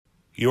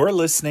You're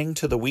listening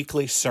to the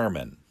weekly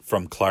sermon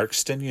from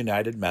Clarkston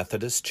United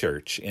Methodist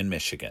Church in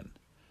Michigan.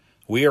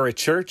 We are a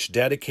church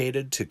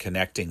dedicated to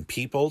connecting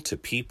people to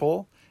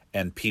people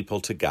and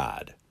people to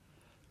God.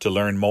 To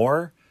learn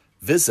more,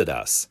 visit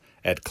us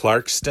at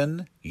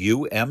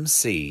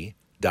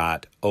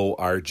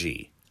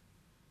clarkstonumc.org.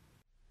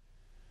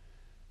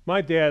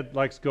 My dad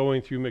likes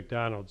going through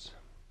McDonald's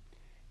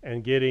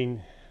and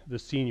getting the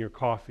senior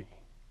coffee.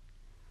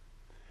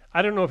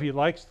 I don't know if he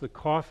likes the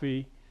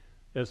coffee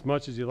as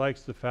much as he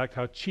likes the fact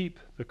how cheap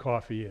the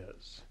coffee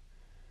is.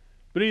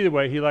 But either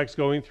way, he likes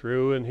going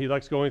through, and he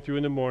likes going through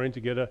in the morning to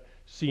get a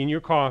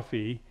senior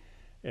coffee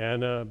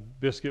and a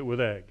biscuit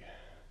with egg.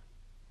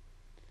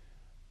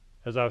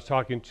 As I was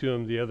talking to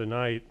him the other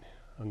night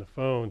on the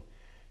phone,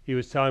 he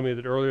was telling me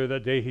that earlier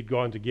that day he'd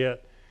gone to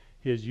get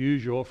his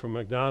usual from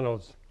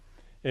McDonald's,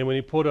 and when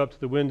he pulled up to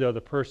the window,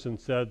 the person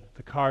said,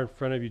 "The car in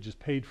front of you just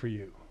paid for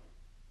you."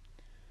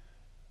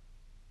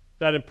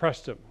 That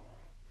impressed him.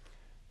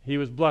 He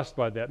was blessed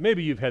by that.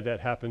 Maybe you've had that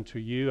happen to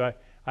you. I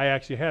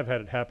actually have had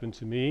it happen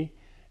to me,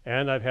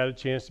 and I've had a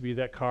chance to be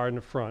that car in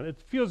the front.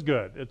 It feels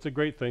good. It's a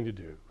great thing to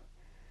do.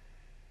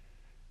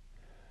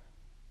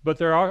 But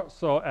there are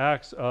also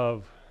acts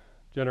of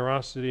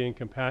generosity and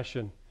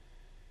compassion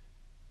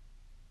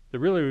that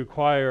really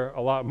require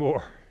a lot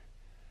more.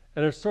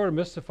 And it's sort of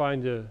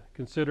mystifying to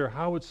consider,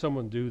 how would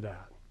someone do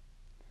that?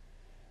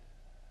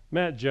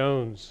 Matt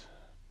Jones,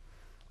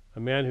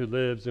 a man who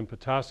lives in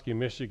Petoskey,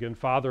 Michigan,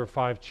 father of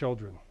 5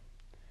 children,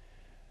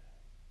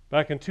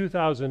 back in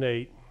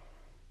 2008,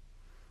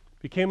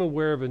 became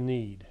aware of a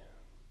need,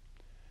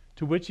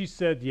 to which he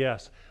said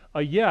yes.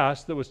 A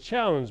yes that was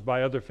challenged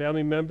by other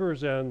family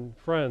members and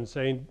friends,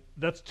 saying,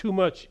 "That's too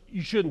much,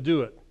 you shouldn't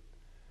do it."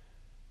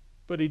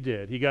 But he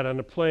did. He got on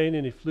a plane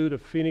and he flew to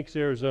Phoenix,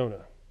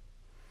 Arizona,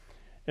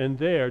 and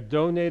there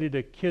donated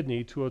a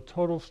kidney to a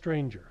total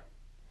stranger,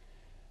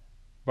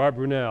 Barb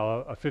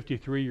Brunel, a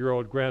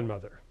 53-year-old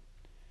grandmother.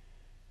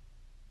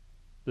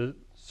 The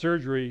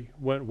surgery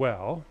went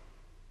well,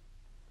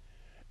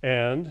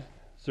 and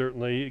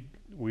certainly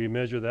we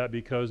measure that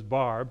because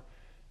Barb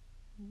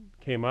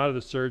came out of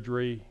the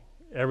surgery,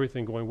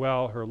 everything going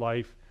well, her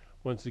life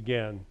once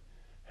again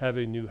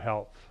having new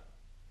health.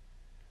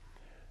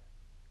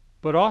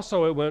 But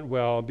also it went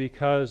well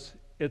because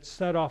it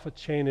set off a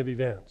chain of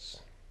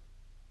events.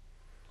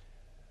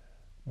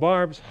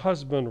 Barb's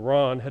husband,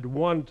 Ron, had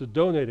wanted to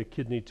donate a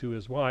kidney to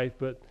his wife,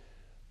 but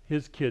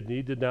his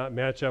kidney did not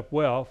match up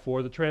well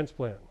for the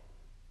transplant.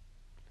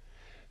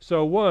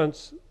 So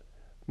once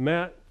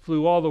Matt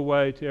flew all the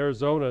way to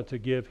Arizona to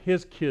give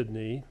his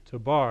kidney to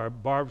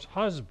Barb, Barb's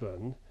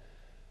husband,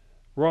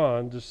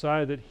 Ron,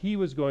 decided that he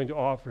was going to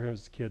offer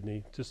his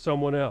kidney to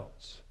someone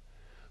else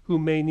who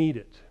may need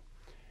it.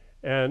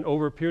 And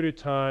over a period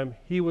of time,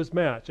 he was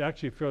matched,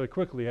 actually fairly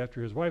quickly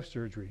after his wife's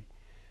surgery,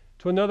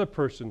 to another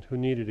person who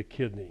needed a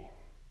kidney.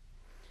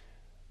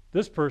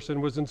 This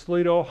person was in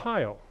Toledo,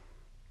 Ohio.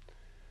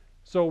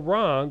 So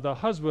Ron, the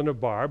husband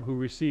of Barb, who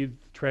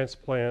received the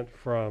transplant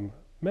from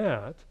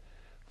Matt,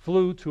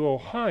 flew to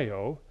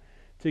Ohio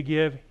to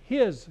give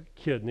his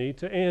kidney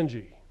to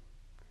Angie.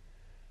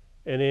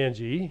 And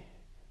Angie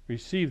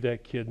received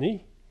that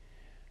kidney,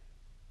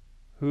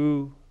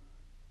 who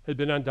had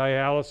been on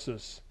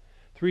dialysis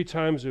 3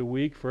 times a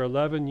week for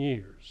 11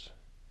 years.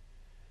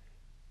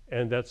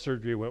 And that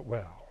surgery went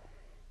well.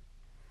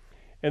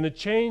 And the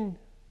chain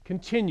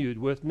continued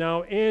with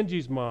now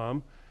Angie's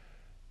mom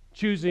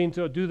choosing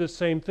to do the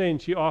same thing.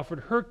 She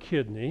offered her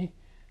kidney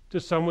to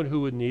someone who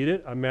would need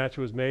it. A match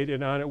was made,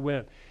 and on it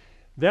went.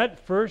 That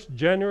first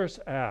generous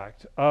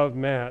act of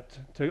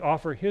Matt to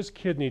offer his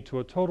kidney to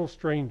a total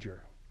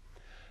stranger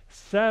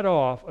set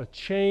off a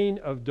chain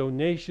of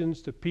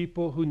donations to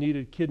people who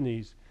needed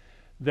kidneys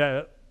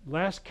that,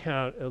 last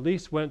count, at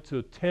least went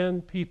to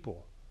 10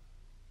 people,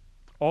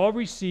 all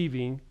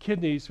receiving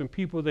kidneys from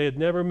people they had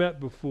never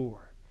met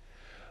before,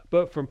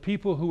 but from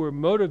people who were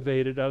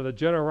motivated out of the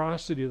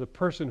generosity of the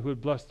person who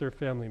had blessed their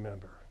family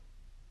member.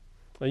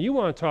 Now, you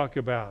want to talk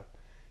about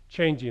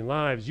changing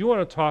lives. You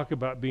want to talk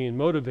about being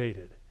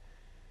motivated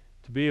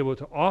to be able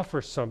to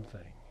offer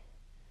something.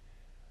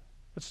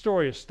 That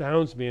story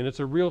astounds me, and it's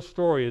a real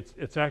story.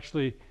 It's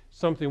actually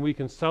something we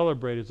can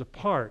celebrate as a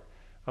part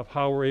of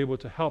how we're able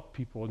to help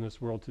people in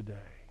this world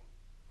today.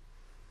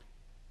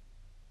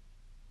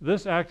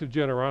 This act of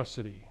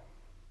generosity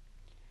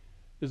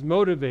is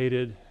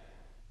motivated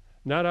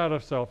not out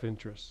of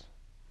self-interest,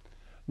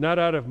 not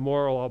out of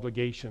moral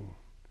obligation,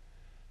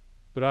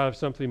 but out of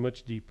something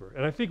much deeper.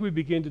 And I think we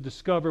begin to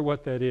discover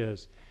what that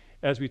is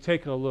as we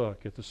take a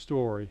look at the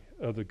story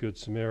of the Good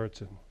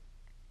Samaritan.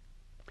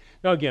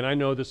 Now again, I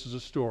know this is a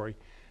story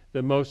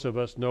that most of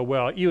us know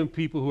well. Even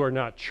people who are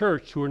not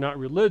church, who are not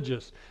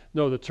religious,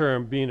 know the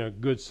term being a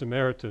Good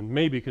Samaritan,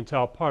 maybe can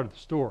tell part of the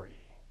story.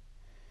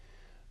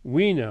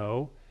 We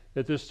know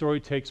that this story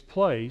takes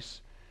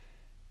place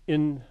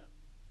in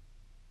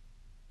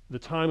the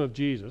time of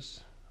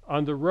Jesus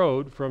on the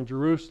road from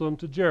Jerusalem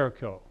to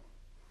Jericho.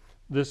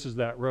 This is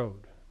that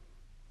road.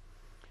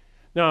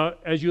 Now,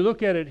 as you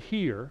look at it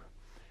here,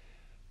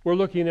 we're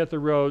looking at the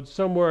road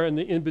somewhere in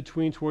the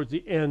in-between towards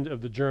the end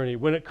of the journey.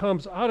 When it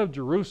comes out of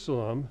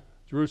Jerusalem,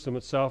 Jerusalem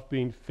itself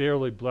being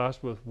fairly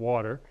blessed with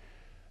water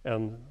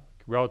and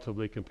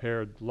relatively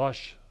compared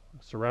lush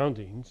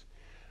surroundings,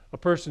 a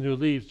person who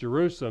leaves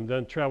Jerusalem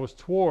then travels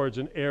towards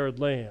an arid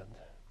land.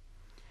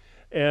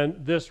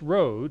 And this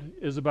road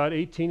is about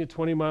 18 to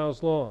 20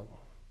 miles long.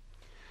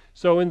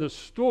 So in the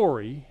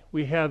story,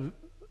 we have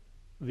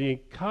the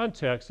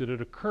context that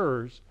it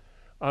occurs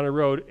on a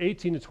road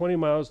 18 to 20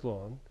 miles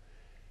long.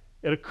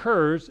 It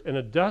occurs in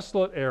a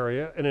desolate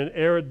area, in an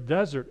arid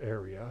desert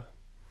area,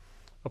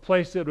 a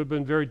place that would have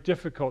been very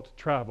difficult to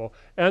travel,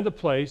 and a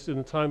place in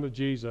the time of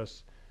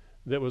Jesus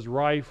that was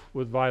rife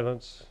with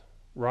violence,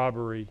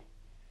 robbery.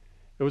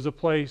 It was a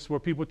place where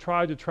people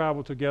tried to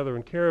travel together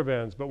in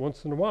caravans, but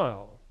once in a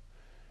while,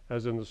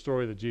 as in the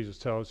story that Jesus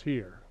tells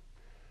here,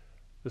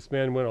 this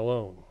man went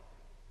alone.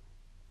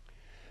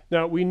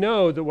 Now, we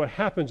know that what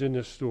happens in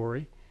this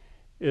story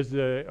is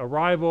the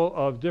arrival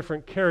of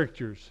different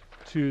characters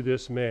to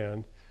this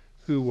man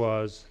who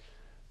was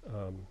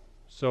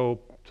so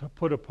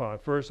put upon.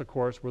 First, of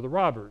course, were the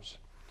robbers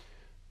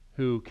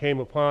who came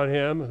upon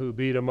him, who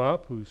beat him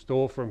up, who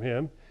stole from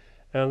him,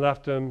 and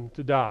left him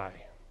to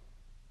die.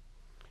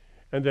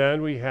 And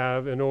then we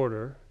have, in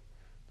order,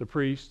 the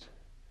priest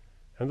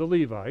and the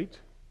Levite,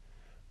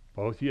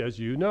 both, as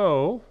you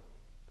know,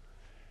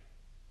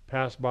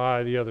 pass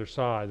by the other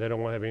side. They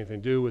don't want to have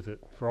anything to do with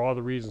it for all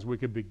the reasons we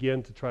could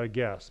begin to try to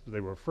guess. But they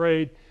were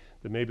afraid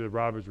that maybe the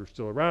robbers were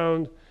still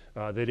around.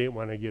 They didn't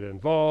want to get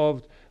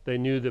involved. They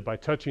knew that by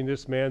touching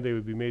this man, they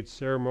would be made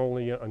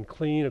ceremonially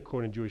unclean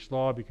according to Jewish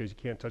law because you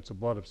can't touch the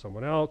blood of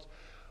someone else.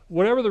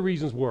 Whatever the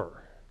reasons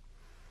were,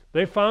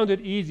 they found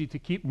it easy to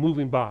keep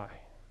moving by.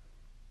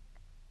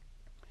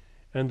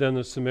 And then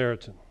the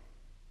Samaritan.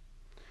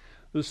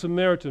 The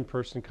Samaritan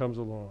person comes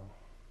along.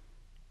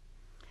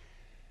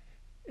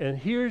 And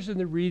here's in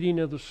the reading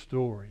of the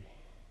story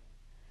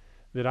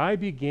that I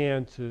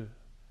began to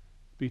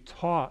be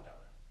taught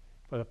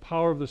by the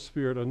power of the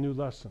Spirit a new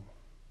lesson.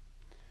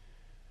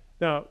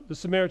 Now, the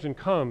Samaritan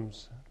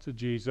comes to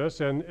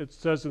Jesus, and it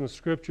says in the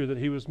scripture that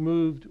he was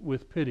moved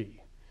with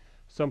pity.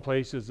 Some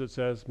places it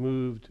says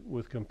moved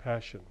with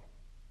compassion.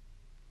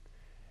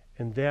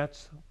 And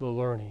that's the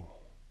learning.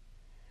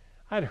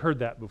 I'd heard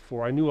that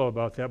before. I knew all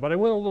about that, but I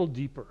went a little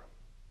deeper.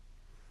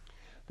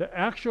 The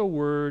actual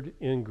word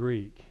in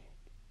Greek,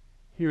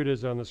 here it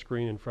is on the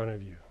screen in front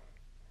of you.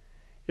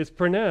 It's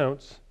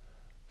pronounced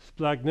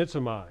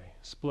splagnizomai.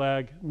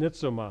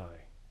 Splagnizomai.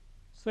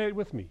 Say it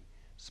with me.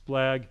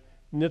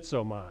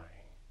 Splagnizomai.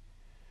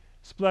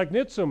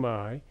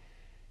 Splagnizomai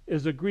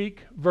is a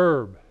Greek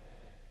verb.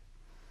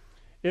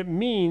 It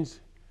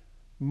means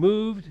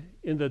moved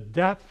in the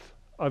depth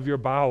of your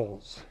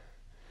bowels.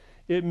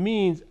 It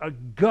means a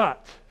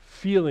gut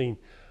feeling,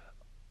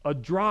 a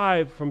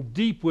drive from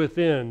deep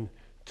within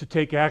to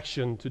take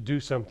action, to do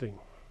something.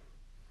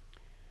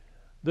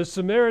 The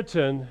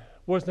Samaritan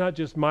was not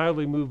just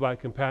mildly moved by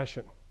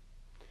compassion.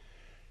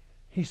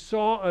 He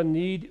saw a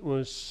need and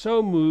was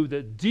so moved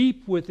that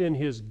deep within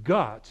his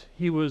gut,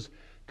 he was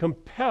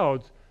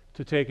compelled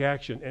to take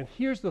action. And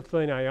here's the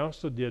thing I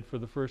also did for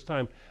the first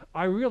time.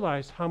 I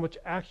realized how much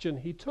action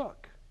he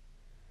took.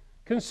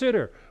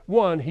 Consider,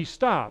 one, he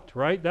stopped,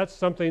 right? That's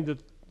something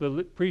that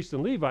the priest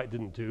and Levite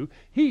didn't do.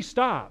 He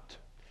stopped.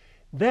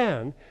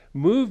 Then,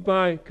 moved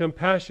by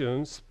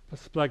compassion,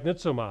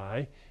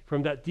 splagnizomai,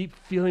 from that deep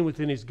feeling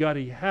within his gut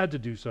he had to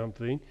do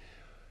something,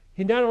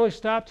 he not only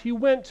stopped, he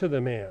went to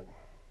the man.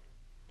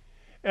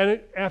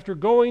 And after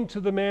going to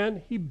the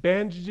man, he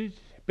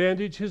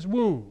bandaged his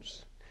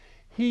wounds.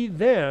 He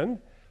then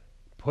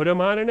put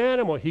him on an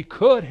animal. He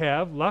could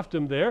have left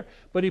him there,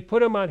 but he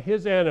put him on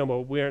his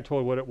animal. We aren't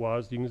told what it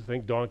was. You can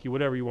think donkey,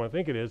 whatever you want to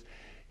think it is.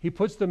 He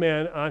puts the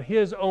man on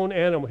his own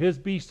animal, his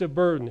beast of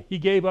burden. He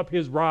gave up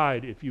his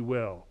ride, if you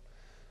will,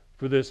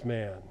 for this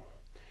man.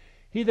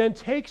 He then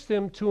takes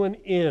them to an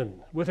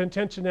inn with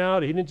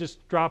intentionality. He didn't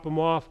just drop him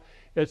off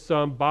at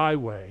some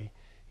byway.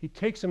 He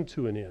takes him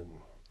to an inn.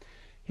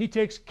 He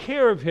takes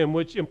care of him,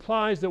 which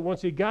implies that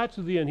once he got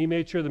to the inn, he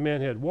made sure the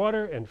man had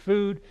water and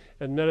food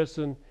and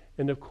medicine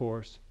and, of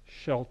course,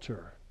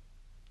 shelter.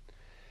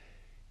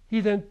 He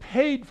then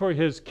paid for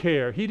his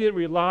care. He didn't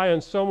rely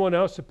on someone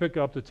else to pick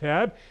up the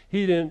tab.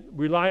 He didn't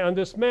rely on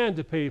this man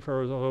to pay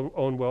for his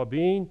own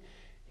well-being.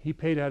 He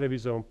paid out of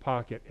his own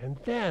pocket. And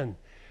then,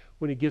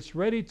 when he gets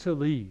ready to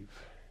leave,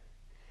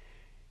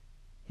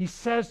 he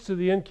says to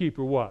the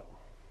innkeeper what?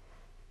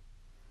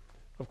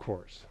 Of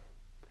course,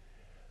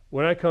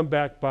 when I come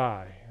back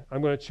by,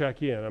 I'm going to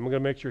check in. I'm going to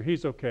make sure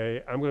he's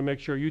okay. I'm going to make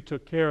sure you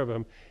took care of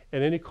him.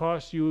 And any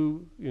costs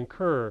you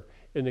incur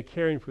in the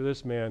caring for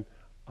this man,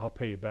 I'll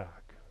pay you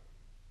back.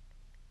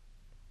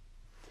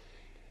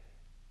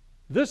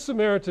 This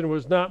Samaritan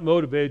was not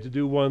motivated to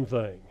do one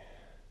thing.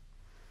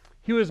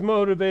 He was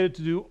motivated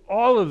to do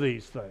all of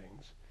these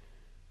things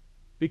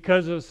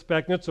because of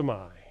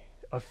splagnizomai,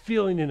 a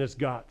feeling in his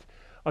gut,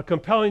 a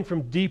compelling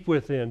from deep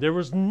within. There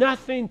was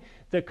nothing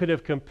that could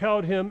have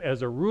compelled him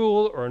as a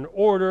rule or an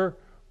order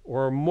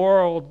or a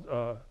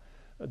moral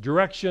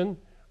direction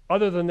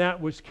other than that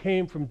which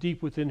came from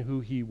deep within who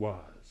he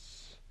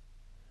was.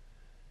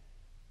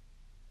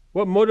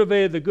 What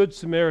motivated the Good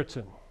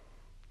Samaritan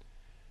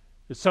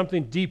is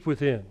something deep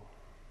within.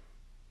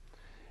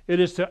 It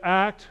is to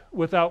act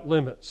without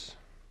limits.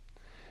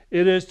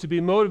 It is to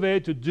be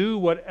motivated to do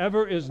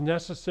whatever is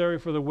necessary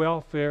for the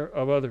welfare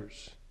of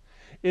others.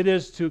 It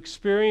is to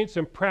experience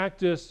and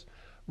practice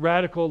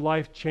radical,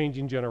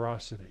 life-changing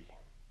generosity.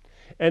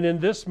 And in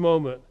this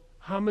moment,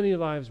 how many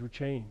lives were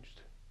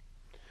changed?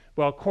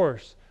 Well, of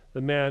course,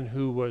 the man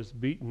who was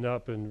beaten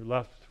up and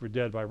left for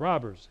dead by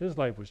robbers, his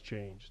life was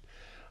changed.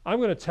 I'm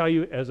going to tell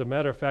you, as a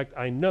matter of fact,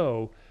 I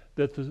know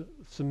that the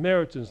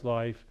Samaritan's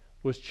life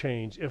was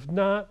changed. If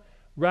not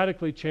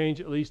radically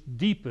changed, at least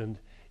deepened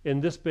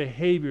in this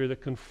behavior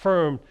that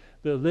confirmed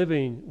that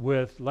living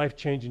with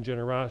life-changing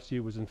generosity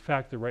was in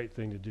fact the right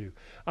thing to do.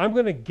 I'm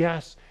going to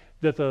guess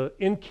that the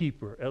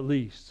innkeeper, at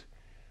least,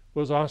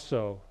 was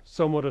also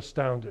somewhat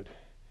astounded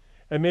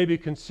and maybe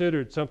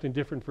considered something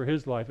different for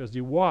his life as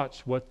he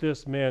watched what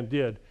this man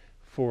did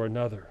for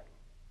another.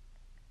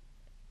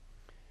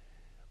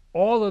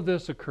 All of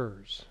this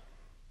occurs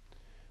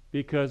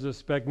because of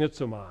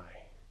sphagnitzomai,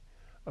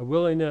 a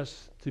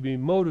willingness to be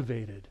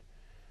motivated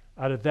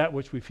out of that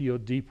which we feel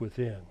deep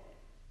within.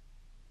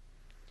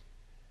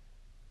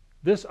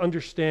 This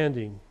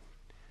understanding,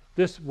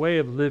 this way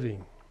of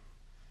living,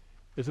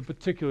 is a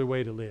particular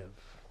way to live.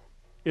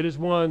 It is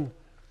one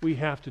we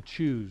have to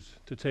choose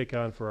to take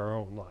on for our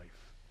own life.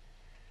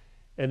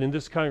 And in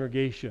this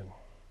congregation,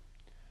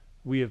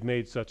 we have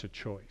made such a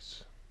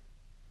choice.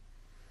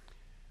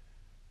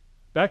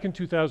 Back in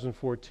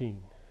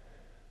 2014,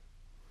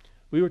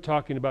 we were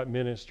talking about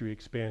ministry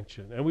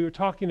expansion, and we were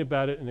talking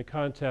about it in the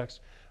context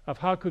of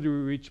how could we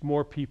reach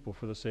more people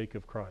for the sake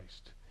of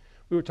Christ.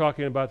 We were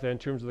talking about that in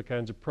terms of the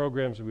kinds of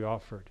programs we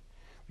offered,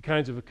 the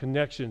kinds of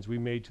connections we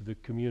made to the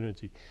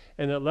community.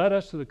 And it led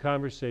us to the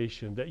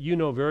conversation that you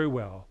know very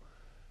well,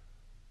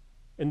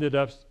 ended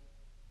up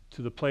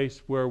to the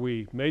place where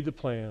we made the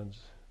plans,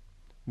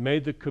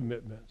 made the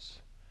commitments,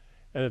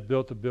 and have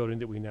built the building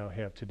that we now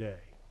have today.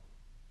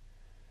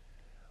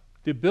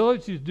 The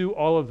ability to do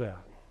all of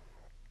that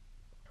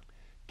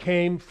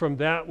came from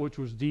that which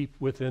was deep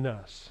within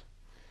us.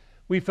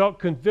 We felt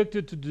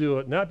convicted to do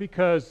it, not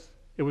because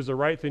it was the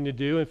right thing to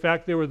do. In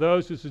fact, there were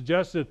those who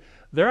suggested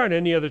there aren't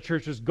any other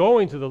churches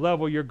going to the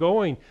level you're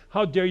going.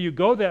 How dare you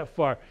go that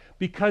far?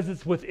 Because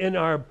it's within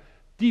our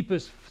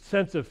deepest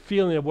sense of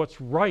feeling of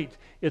what's right.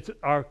 It's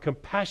our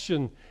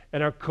compassion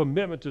and our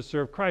commitment to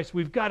serve Christ.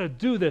 We've got to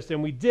do this,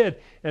 and we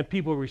did, and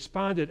people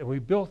responded, and we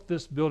built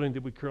this building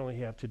that we currently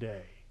have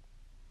today.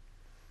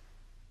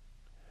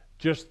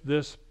 Just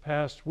this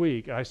past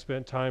week, I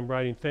spent time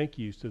writing thank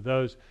yous to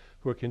those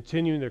who are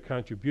continuing their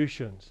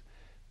contributions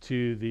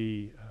to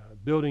the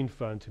building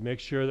fund to make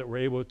sure that we're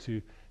able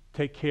to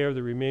take care of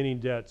the remaining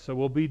debt. So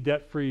we'll be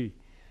debt-free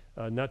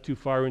not too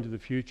far into the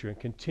future and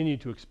continue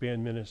to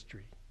expand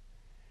ministry.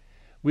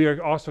 We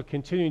are also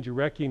continuing to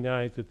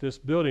recognize that this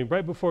building,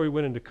 right before we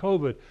went into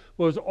COVID,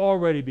 was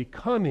already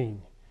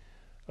becoming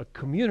a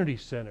community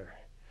center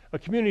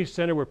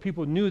where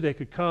people knew they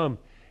could come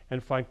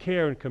and find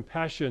care and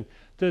compassion,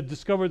 to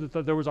discover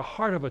that there was a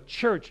heart of a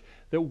church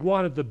that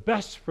wanted the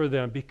best for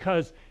them,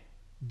 because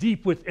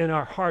deep within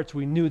our hearts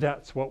we knew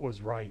that's what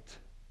was right.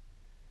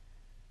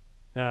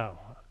 Now,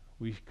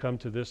 we come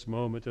to this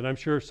moment, and I'm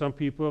sure some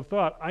people have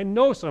thought, I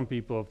know some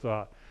people have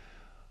thought,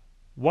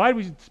 why did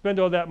we spend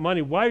all that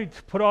money? Why did we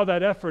put all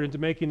that effort into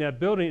making that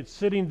building? It's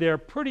sitting there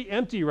pretty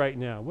empty right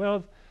now.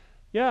 Well,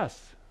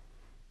 yes.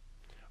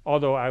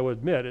 Although I would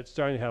admit it's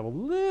starting to have a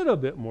little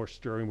bit more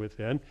stirring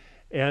within,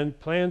 and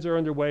plans are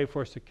underway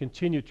for us to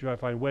continue to try to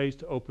find ways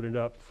to open it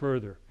up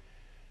further.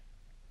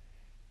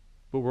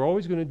 But we're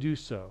always going to do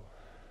so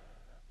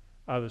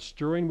out of the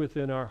stirring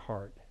within our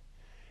heart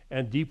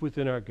and deep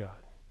within our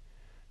gut,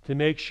 to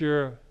make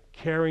sure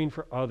caring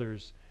for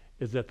others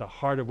is at the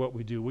heart of what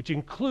we do, which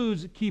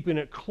includes keeping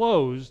it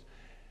closed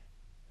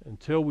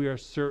until we are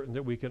certain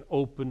that we can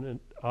open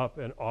it up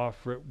and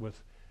offer it with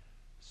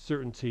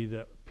certainty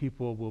that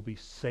people will be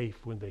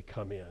safe when they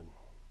come in.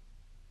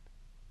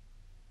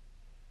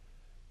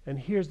 And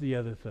here's the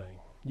other thing.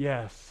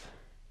 Yes,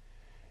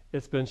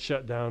 it's been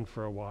shut down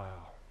for a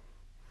while.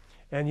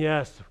 And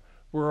yes,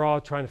 we're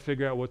all trying to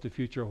figure out what the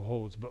future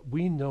holds, but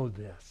we know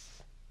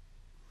this.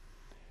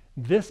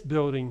 This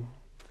building,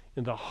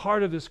 in the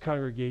heart of this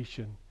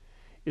congregation,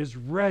 is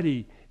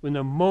ready when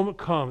the moment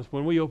comes,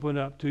 when we open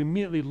up, to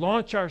immediately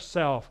launch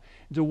ourselves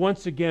into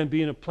once again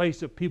being a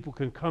place that people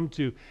can come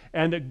to,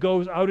 and that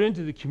goes out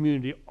into the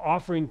community,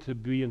 offering to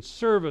be in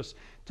service,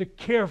 to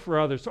care for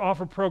others, to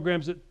offer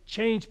programs that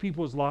change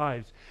people's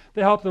lives,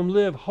 to help them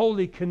live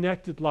holy,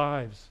 connected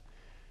lives.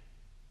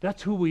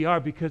 That's who we are,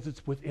 because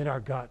it's within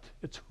our gut.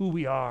 It's who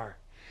we are.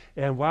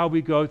 And while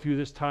we go through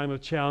this time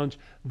of challenge,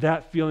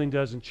 that feeling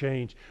doesn't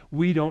change.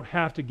 We don't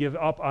have to give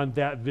up on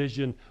that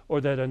vision or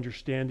that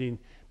understanding,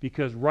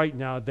 because right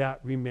now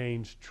that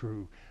remains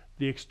true.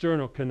 The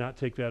external cannot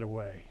take that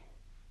away.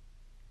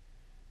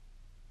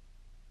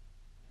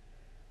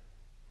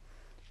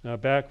 Now,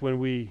 back when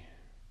we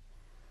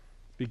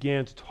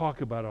began to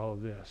talk about all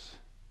of this.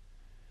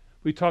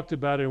 We talked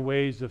about it in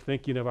ways of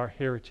thinking of our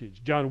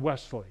heritage. John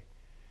Wesley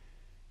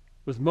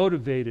was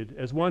motivated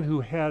as one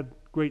who had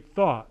great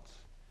thoughts,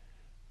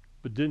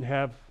 but didn't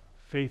have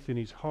faith in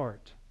his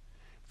heart.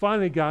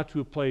 Finally got to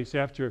a place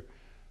after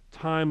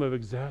time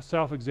of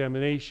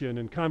self-examination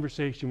and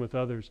conversation with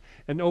others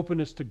and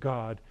openness to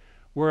God,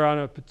 where on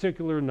a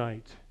particular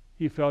night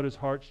he felt his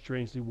heart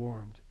strangely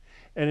warmed.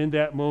 And in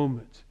that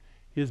moment,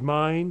 his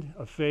mind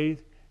of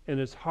faith and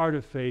his heart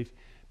of faith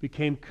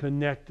became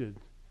connected,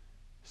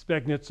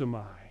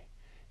 sphagnitzomai,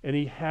 and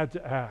he had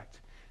to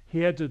act. He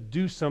had to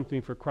do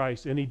something for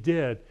Christ, and he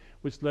did,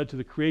 which led to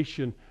the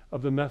creation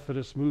of the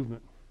Methodist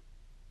movement.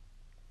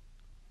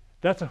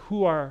 That's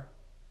who our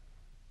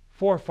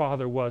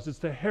forefather was. It's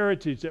the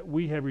heritage that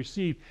we have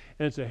received,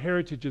 and it's a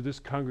heritage of this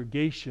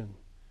congregation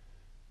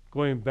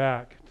going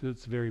back to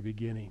its very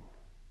beginning.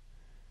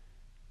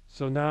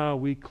 So now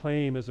we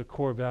claim as a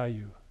core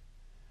value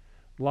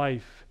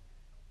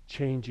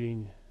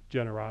life-changing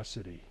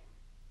generosity.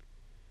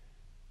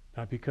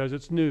 Not because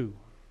it's new,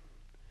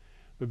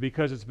 but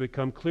because it's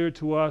become clear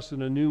to us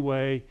in a new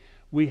way.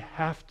 We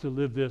have to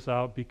live this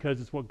out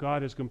because it's what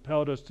God has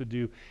compelled us to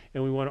do,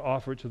 and we want to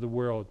offer it to the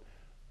world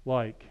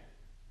like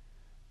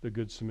the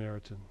Good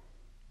Samaritan.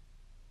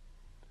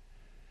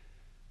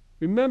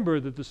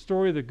 Remember that the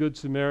story of the Good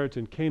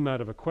Samaritan came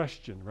out of a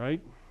question,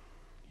 right?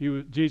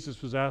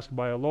 Jesus was asked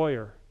by a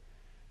lawyer,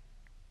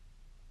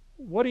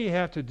 what do you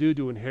have to do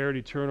to inherit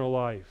eternal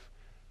life?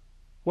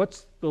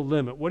 What's the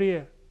limit? What do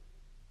you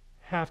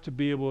have to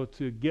be able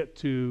to get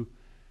to?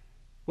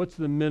 What's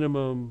the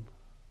minimum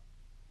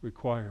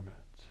requirement?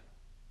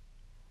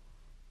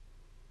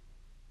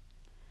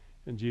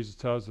 And Jesus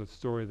tells the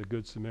story of the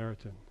Good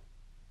Samaritan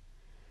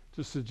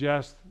to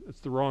suggest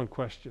it's the wrong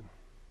question.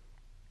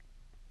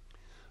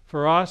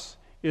 For us,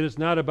 it is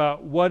not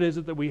about what is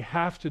it that we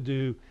have to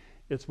do,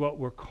 it's what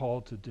we're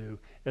called to do.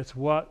 It's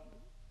what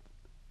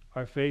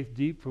our faith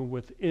deep from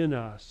within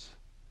us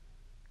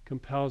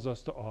compels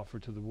us to offer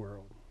to the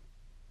world.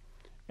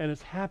 And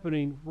it's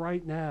happening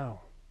right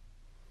now.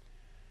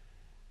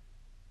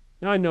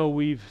 Now I know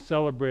we've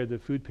celebrated the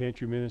food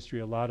pantry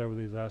ministry a lot over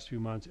these last few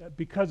months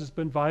because it's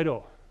been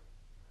vital.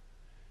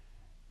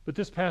 But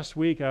this past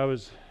week I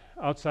was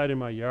outside in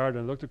my yard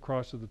and I looked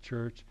across to the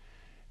church,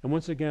 and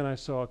once again I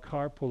saw a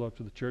car pull up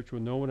to the church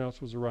when no one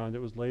else was around.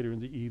 It was later in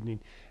the evening,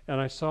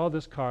 and I saw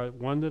this car,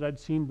 one that I'd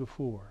seen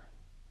before,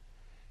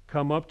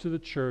 come up to the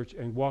church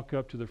and walk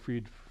up to the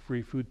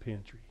free food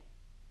pantry.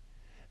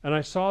 And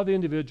I saw the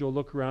individual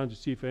look around to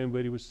see if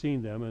anybody was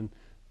seeing them, and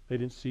they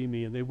didn't see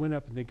me, and they went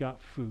up and they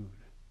got food.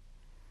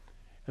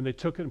 And they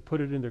took it and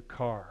put it in their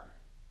car.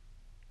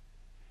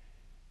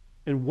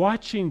 And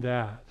watching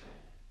that,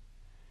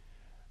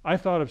 I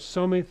thought of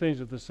so many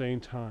things at the same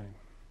time.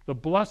 The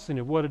blessing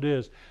of what it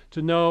is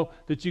to know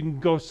that you can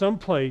go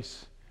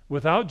someplace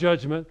without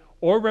judgment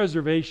or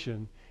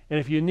reservation, and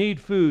if you need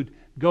food,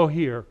 go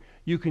here.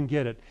 You can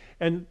get it.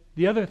 And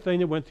the other thing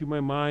that went through my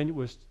mind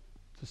was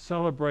to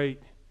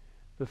celebrate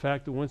the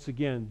fact that once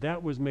again,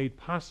 that was made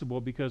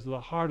possible because of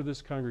the heart of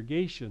this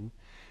congregation,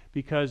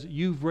 because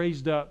you've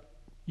raised up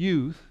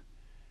youth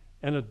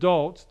and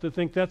adults to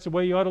think that's the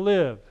way you ought to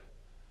live.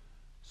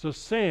 So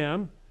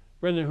Sam,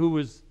 Brendan, who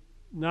was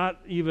not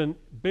even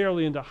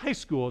barely into high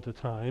school at the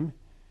time,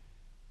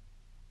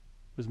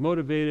 was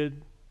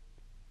motivated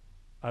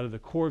out of the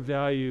core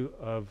value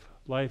of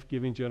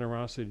life-giving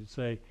generosity to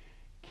say,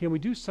 can we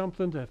do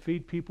something to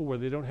feed people where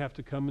they don't have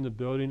to come in the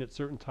building at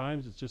certain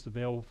times? It's just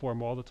available for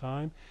them all the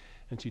time.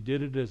 And she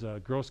did it as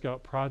a Girl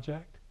Scout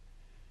project.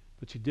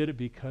 But she did it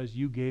because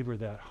you gave her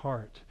that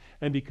heart.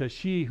 And because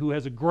she, who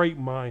has a great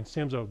mind,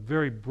 Sam's a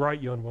very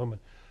bright young woman,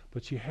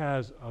 but she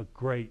has a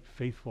great,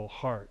 faithful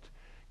heart,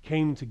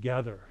 came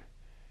together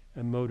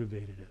and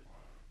motivated it.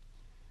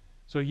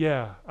 So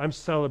yeah, I'm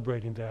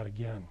celebrating that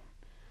again,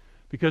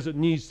 because it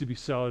needs to be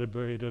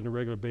celebrated on a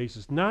regular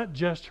basis. Not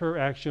just her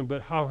action,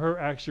 but how her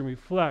action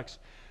reflects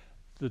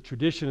the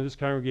tradition of this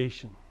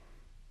congregation.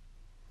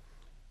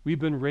 We've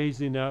been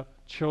raising up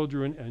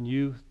children and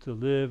youth to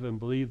live and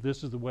believe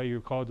this is the way you're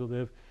called to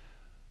live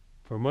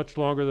for much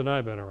longer than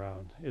I've been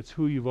around. It's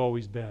who you've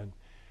always been.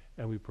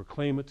 And we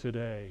proclaim it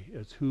today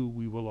as who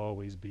we will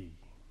always be.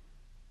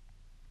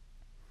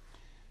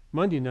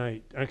 Sunday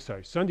night,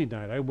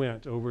 I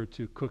went over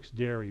to Cook's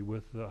Dairy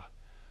with the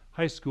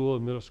high school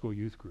and middle school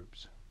youth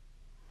groups.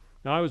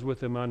 Now, I was with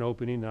them on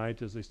opening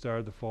night as they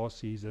started the fall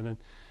season, and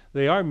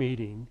they are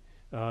meeting.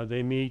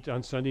 They meet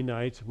on Sunday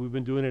nights. We've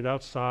been doing it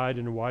outside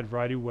in a wide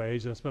variety of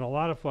ways, and it's been a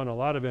lot of fun, a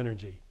lot of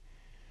energy.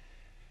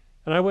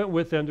 And I went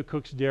with them to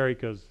Cook's Dairy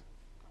because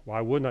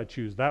why wouldn't I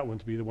choose that one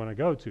to be the one I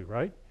go to,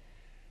 right?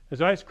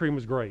 His ice cream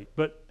was great,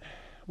 but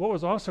what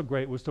was also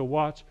great was to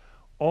watch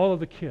all of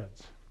the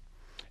kids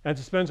and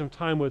to spend some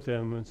time with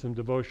them and some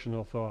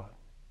devotional thought.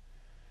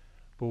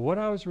 But what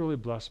I was really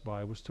blessed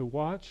by was to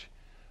watch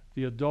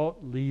the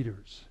adult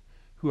leaders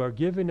who are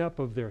giving up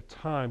of their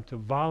time to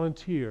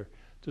volunteer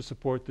to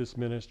support this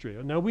ministry.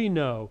 Now we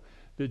know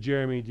that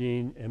Jeremy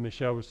Dean and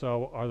Michelle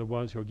Rousseau are the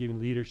ones who are giving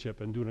leadership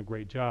and doing a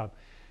great job.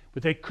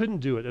 But they couldn't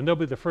do it, and they'll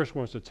be the first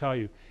ones to tell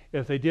you,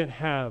 if they didn't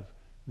have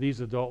these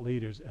adult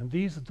leaders. And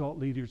these adult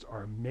leaders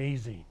are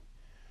amazing.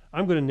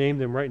 I'm going to name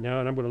them right now,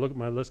 and I'm going to look at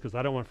my list because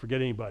I don't want to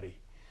forget anybody.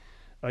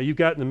 You've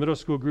got in the middle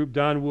school group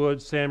Don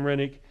Wood, Sam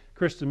Rennick,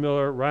 Kristen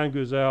Miller, Ryan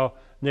Guzell,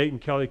 Nate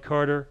and Kelly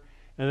Carter.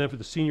 And then for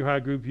the senior high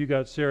group, you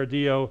got Sarah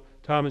Dio,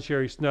 Tom and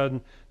Sherry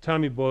Snudden,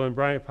 Tommy Bullen,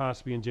 Brian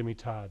Posby, and Jimmy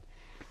Todd.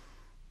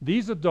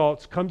 These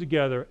adults come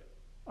together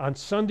on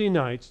Sunday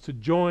nights to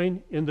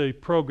join in the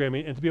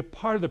programming and to be a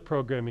part of the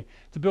programming,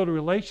 to build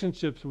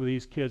relationships with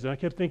these kids. And I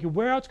kept thinking,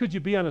 where else could you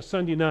be on a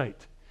Sunday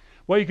night?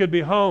 Well, you could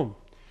be home.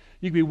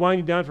 You could be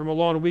winding down from a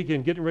long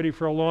weekend, getting ready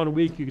for a long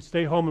week. You could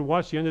stay home and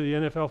watch the end of the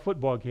NFL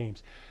football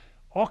games.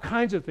 All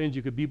kinds of things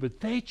you could be, but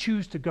they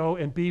choose to go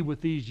and be with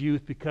these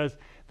youth because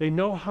they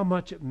know how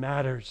much it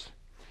matters.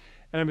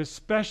 And I'm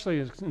especially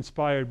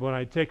inspired when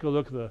I take a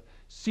look at the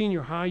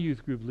senior high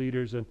youth group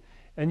leaders,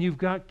 and you've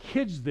got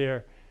kids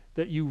there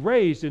that you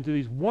raised into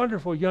these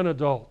wonderful young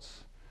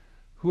adults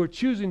who are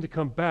choosing to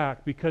come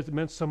back because it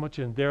meant so much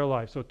in their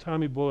life. So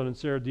Tommy Bullen and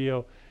Sarah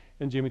Dio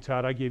and Jimmy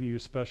Todd, I give you a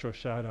special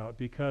shout out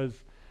because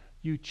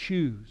you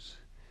choose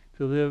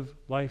to live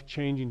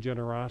life-changing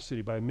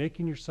generosity by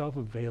making yourself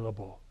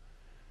available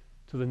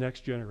to the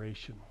next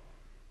generation.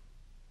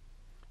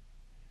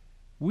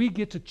 We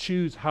get to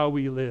choose how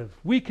we live.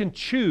 We can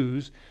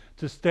choose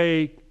to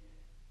stay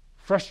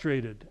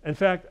frustrated. In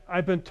fact,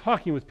 I've been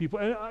talking with people,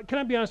 and can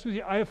I be honest with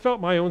you? I have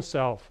felt my own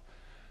self.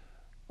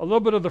 A little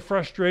bit of the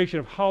frustration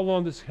of how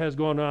long this has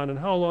gone on and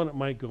how long it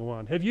might go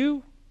on. Have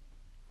you?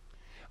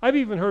 I've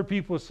even heard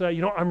people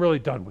say, I'm really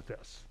done with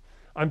this.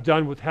 I'm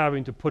done with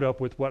having to put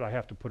up with what I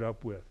have to put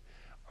up with.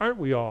 Aren't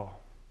we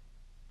all?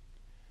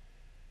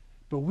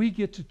 But we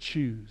get to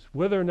choose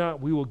whether or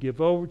not we will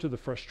give over to the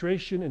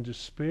frustration and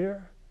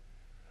despair,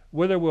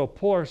 whether we'll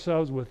pull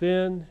ourselves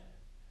within,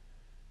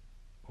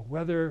 or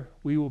whether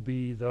we will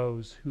be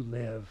those who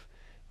live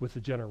with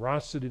the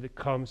generosity that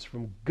comes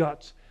from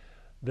guts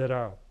that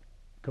are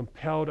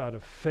compelled out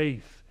of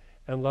faith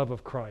and love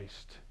of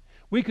Christ.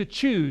 We could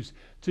choose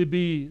to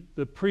be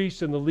the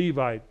priest and the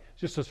Levite,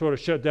 just to sort of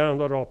shut down and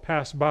let it all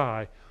pass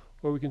by,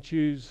 or we can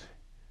choose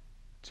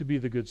to be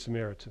the Good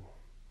Samaritan.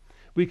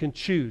 We can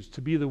choose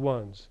to be the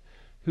ones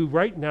who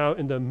right now,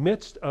 in the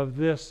midst of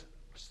this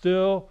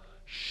still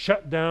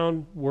shut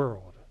down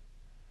world,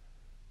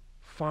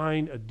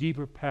 find a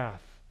deeper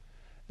path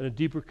and a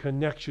deeper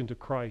connection to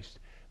Christ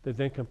that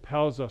then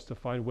compels us to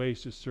find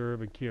ways to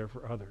serve and care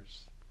for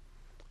others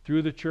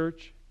through the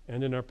church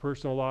and in our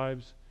personal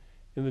lives,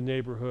 in the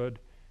neighborhood,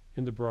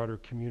 in the broader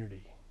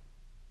community.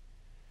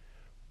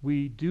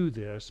 We do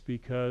this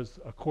because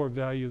a core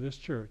value of this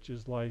church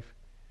is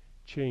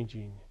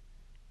life-changing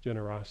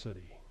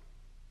generosity.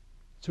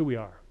 It's who we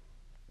are.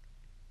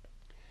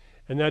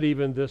 And not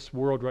even this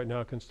world right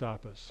now can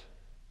stop us.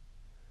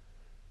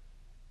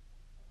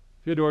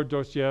 Fyodor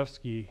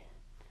Dostoevsky,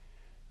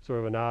 sort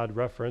of an odd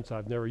reference.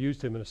 I've never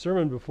used him in a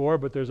sermon before,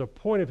 but there's a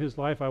point of his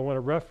life I want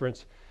to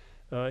reference.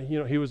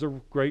 He was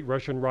a great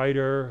Russian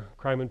writer,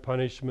 Crime and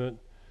Punishment,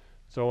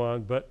 so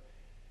on. But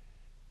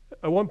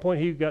at one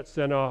point he got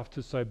sent off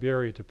to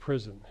Siberia, to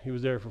prison. He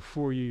was there for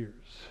 4 years.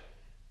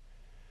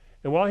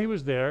 And while he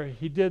was there,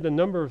 he did a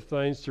number of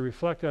things to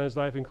reflect on his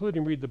life,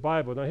 including read the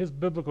Bible. Now, his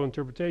biblical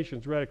interpretation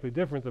is radically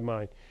different than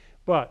mine.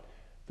 But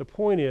the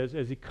point is,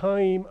 as he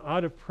came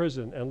out of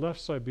prison and left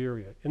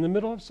Siberia, in the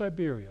middle of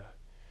Siberia,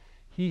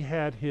 he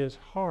had his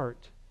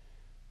heart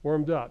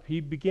warmed up.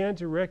 He began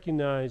to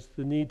recognize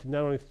the need to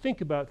not only think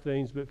about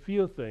things, but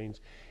feel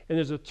things. And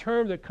there's a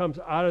term that comes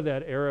out of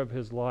that era of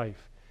his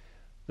life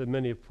that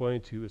many have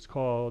pointed to. It's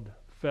called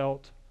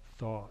felt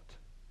thought.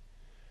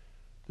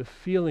 The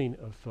feeling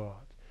of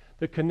thought.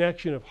 The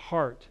connection of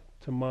heart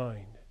to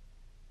mind.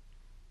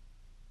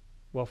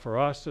 Well, for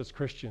us as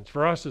Christians,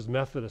 for us as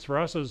Methodists, for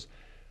us as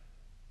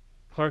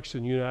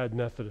Clarkston United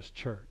Methodist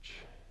Church,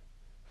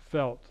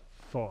 felt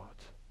thought,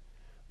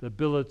 the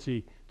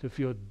ability to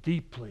feel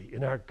deeply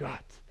in our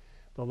gut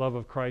the love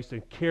of Christ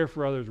and care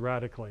for others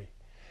radically,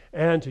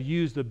 and to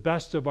use the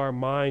best of our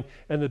mind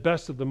and the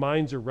best of the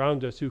minds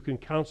around us who can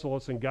counsel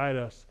us and guide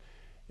us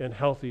in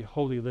healthy,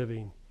 holy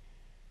living.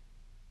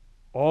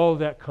 All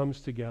that comes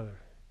together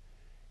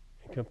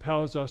and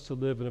compels us to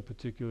live in a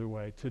particular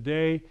way.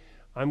 Today,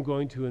 I'm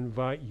going to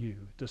invite you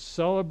to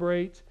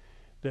celebrate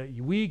that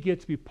we get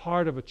to be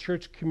part of a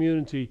church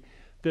community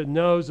that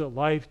knows that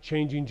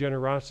life-changing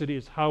generosity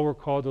is how we're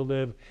called to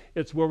live.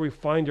 It's where we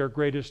find our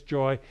greatest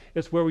joy.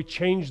 It's where we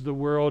change the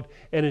world,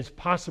 and it's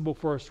possible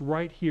for us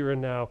right here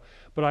and now.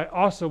 But I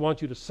also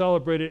want you to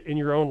celebrate it in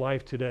your own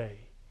life today.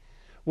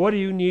 What do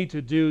you need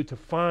to do to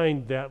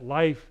find that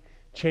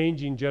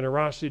life-changing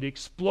generosity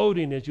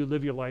exploding as you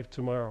live your life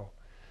tomorrow?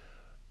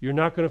 You're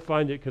not going to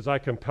find it because I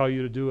compel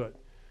you to do it,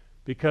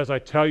 because I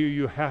tell you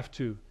you have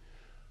to.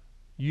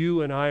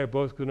 You and I are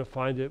both going to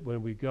find it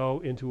when we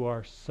go into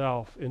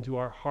ourself, into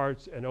our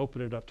hearts, and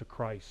open it up to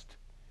Christ.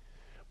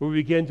 Where we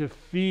begin to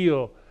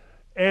feel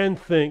and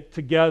think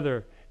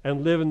together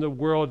and live in the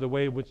world the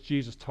way in which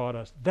Jesus taught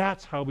us.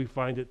 That's how we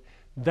find it.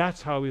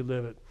 That's how we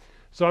live it.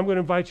 So I'm going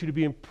to invite you to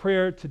be in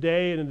prayer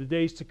today and in the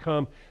days to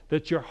come,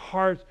 that your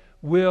heart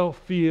will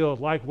feel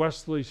like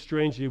Wesley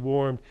strangely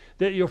warmed,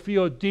 that you'll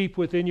feel deep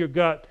within your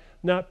gut,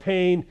 not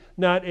pain,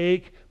 not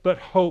ache, but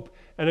hope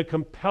and a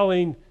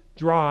compelling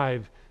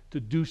drive to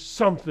do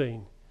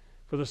something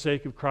for the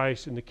sake of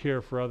Christ and to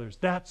care for others.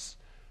 That's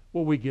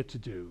what we get to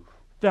do.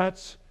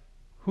 That's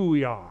who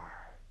we are.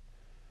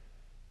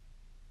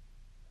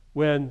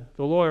 When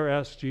the lawyer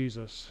asked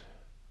Jesus,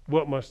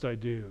 "What must I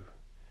do?"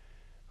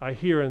 I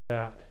hear in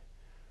that,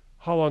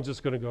 how long is this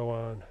going to go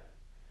on?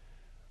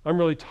 I'm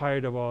really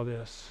tired of all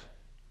this.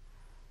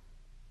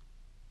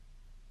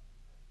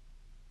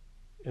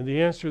 And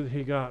the answer that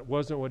he got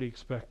wasn't what he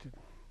expected.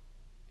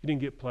 He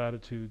didn't get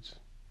platitudes.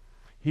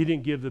 He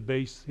didn't get the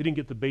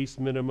base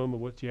minimum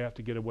of what you have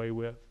to get away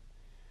with.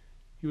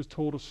 He was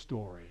told a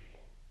story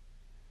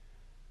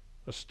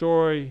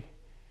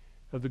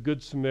of the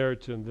Good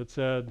Samaritan that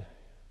said,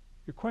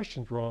 your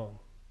question's wrong.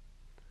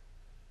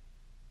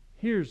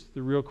 Here's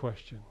the real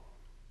question.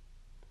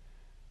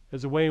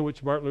 As the way in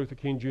which Martin Luther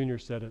King Jr.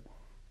 said it,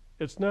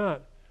 it's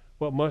not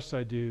what must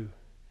I do,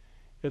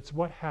 it's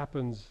what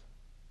happens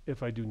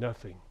if I do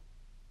nothing.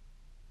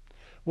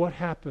 What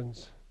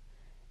happens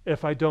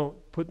if I don't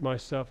put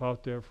myself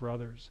out there for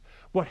others?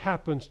 What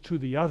happens to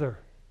the other?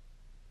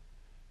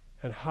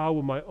 And how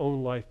will my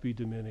own life be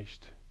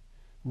diminished?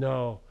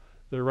 No,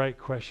 the right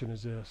question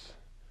is this.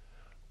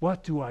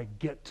 What do I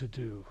get to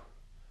do?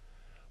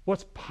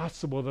 What's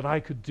possible that I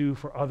could do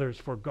for others,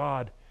 for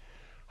God?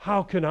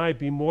 How can I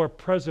be more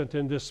present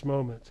in this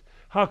moment?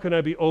 How can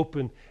I be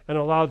open and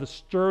allow the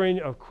stirring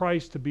of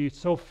Christ to be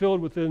so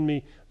filled within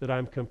me that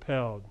I'm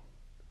compelled,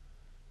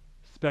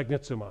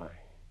 spagnizomai,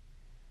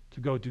 to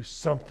go do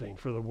something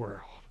for the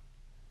world?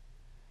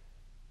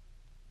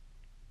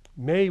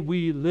 May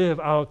we live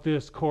out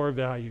this core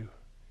value.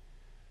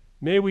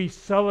 May we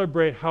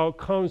celebrate how it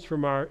comes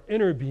from our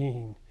inner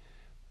being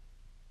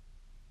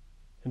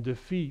and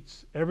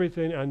defeats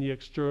everything on the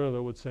external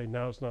that would say,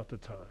 now's not the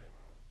time.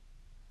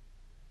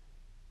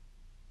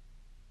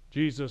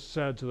 Jesus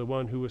said to the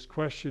one who was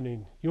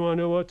questioning, you want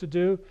to know what to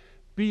do?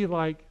 Be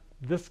like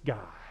this guy,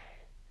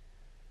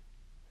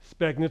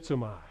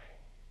 spagnizomai,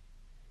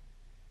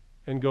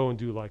 and go and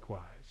do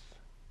likewise.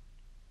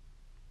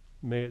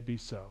 May it be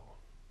so.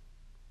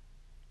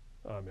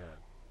 Amen.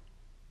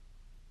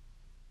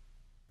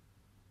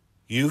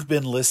 You've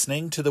been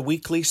listening to the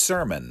weekly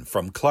sermon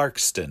from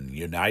Clarkston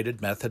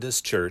United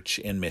Methodist Church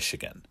in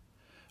Michigan.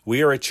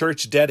 We are a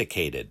church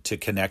dedicated to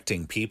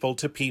connecting people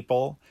to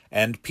people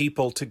and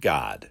people to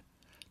God.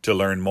 To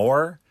learn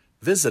more,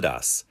 visit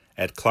us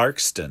at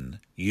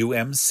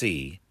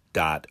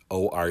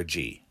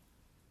clarkstonumc.org.